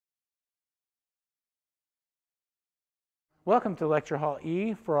Welcome to Lecture Hall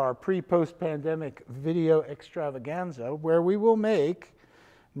E for our pre-post-pandemic video extravaganza, where we will make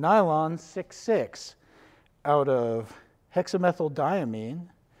Nylon 6,6 out of hexamethyldiamine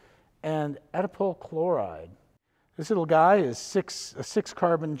and adipole chloride. This little guy is a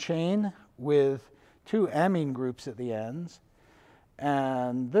six-carbon chain with two amine groups at the ends,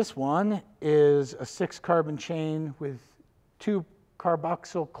 and this one is a six-carbon chain with two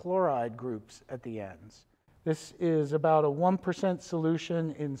carboxyl chloride groups at the ends. This is about a 1%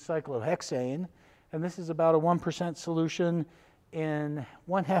 solution in cyclohexane, and this is about a 1% solution in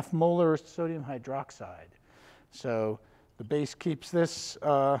 1/2 molar sodium hydroxide. So the base keeps this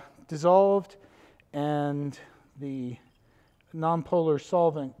dissolved, and the nonpolar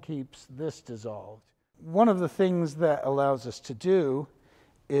solvent keeps this dissolved. One of the things that allows us to do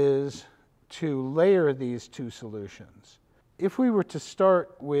is to layer these two solutions. If we were to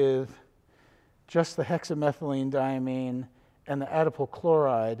start with just the hexamethylene diamine and the adipole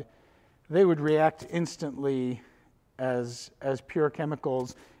chloride, they would react instantly as pure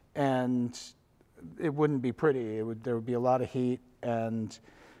chemicals, and it wouldn't be pretty. There would be a lot of heat, and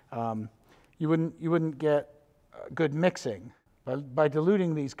you wouldn't get good mixing. By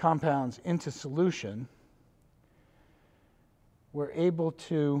diluting these compounds into solution, we're able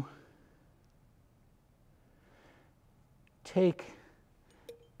to take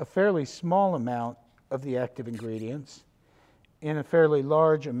a fairly small amount of the active ingredients in a fairly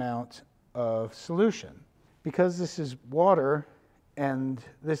large amount of solution. Because this is water and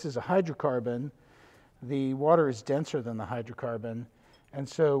this is a hydrocarbon, the water is denser than the hydrocarbon, and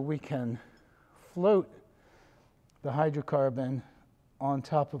so we can float the hydrocarbon on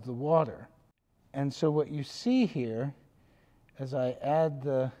top of the water. And so what you see here, as I add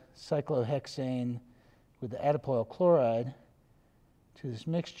the cyclohexane with the adipole chloride to this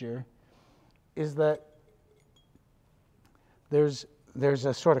mixture, is that there's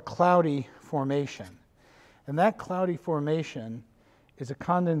a sort of cloudy formation. And that cloudy formation is a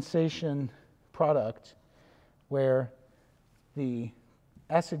condensation product where the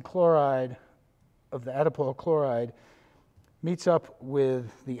acid chloride of the adipole chloride meets up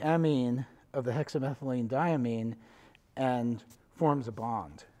with the amine of the hexamethylene diamine and forms a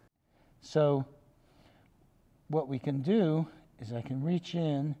bond. So what we can do is I can reach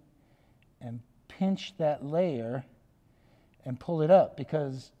in and pinch that layer and pull it up,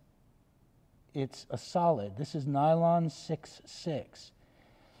 because it's a solid. This is Nylon 6,6.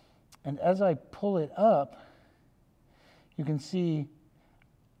 And as I pull it up, you can see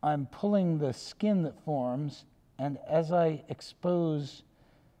I'm pulling the skin that forms, and as I expose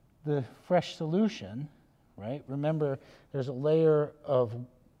the fresh solution, right? Remember, there's a layer of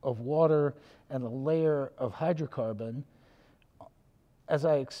water and a layer of hydrocarbon. As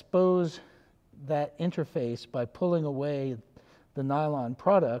I expose that interface by pulling away the nylon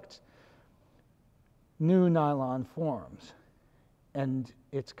product, new nylon forms, and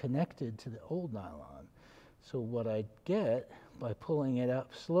it's connected to the old nylon. So what I get by pulling it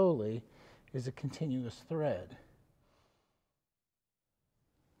up slowly is a continuous thread.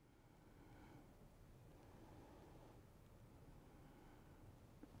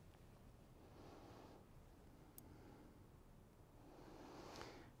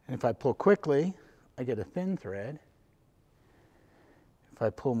 And if I pull quickly, I get a thin thread. If I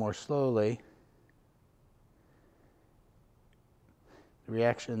pull more slowly, the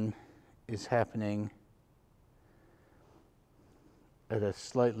reaction is happening at a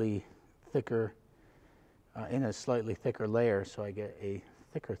slightly thicker, in a slightly thicker layer, so I get a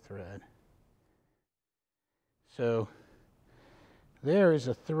thicker thread. So there is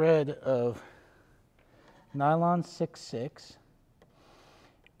a thread of Nylon 6,6.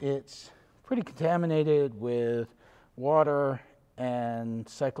 It's pretty contaminated with water and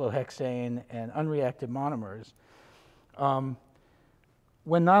cyclohexane and unreacted monomers.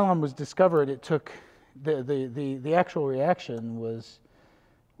 When nylon was discovered, it took the actual reaction was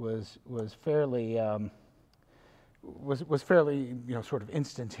fairly sort of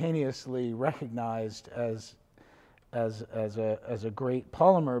instantaneously recognized as a great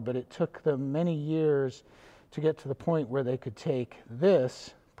polymer, but it took them many years to get to the point where they could take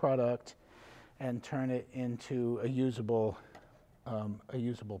this product and turn it into a usable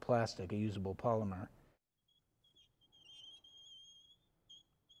plastic, a usable polymer.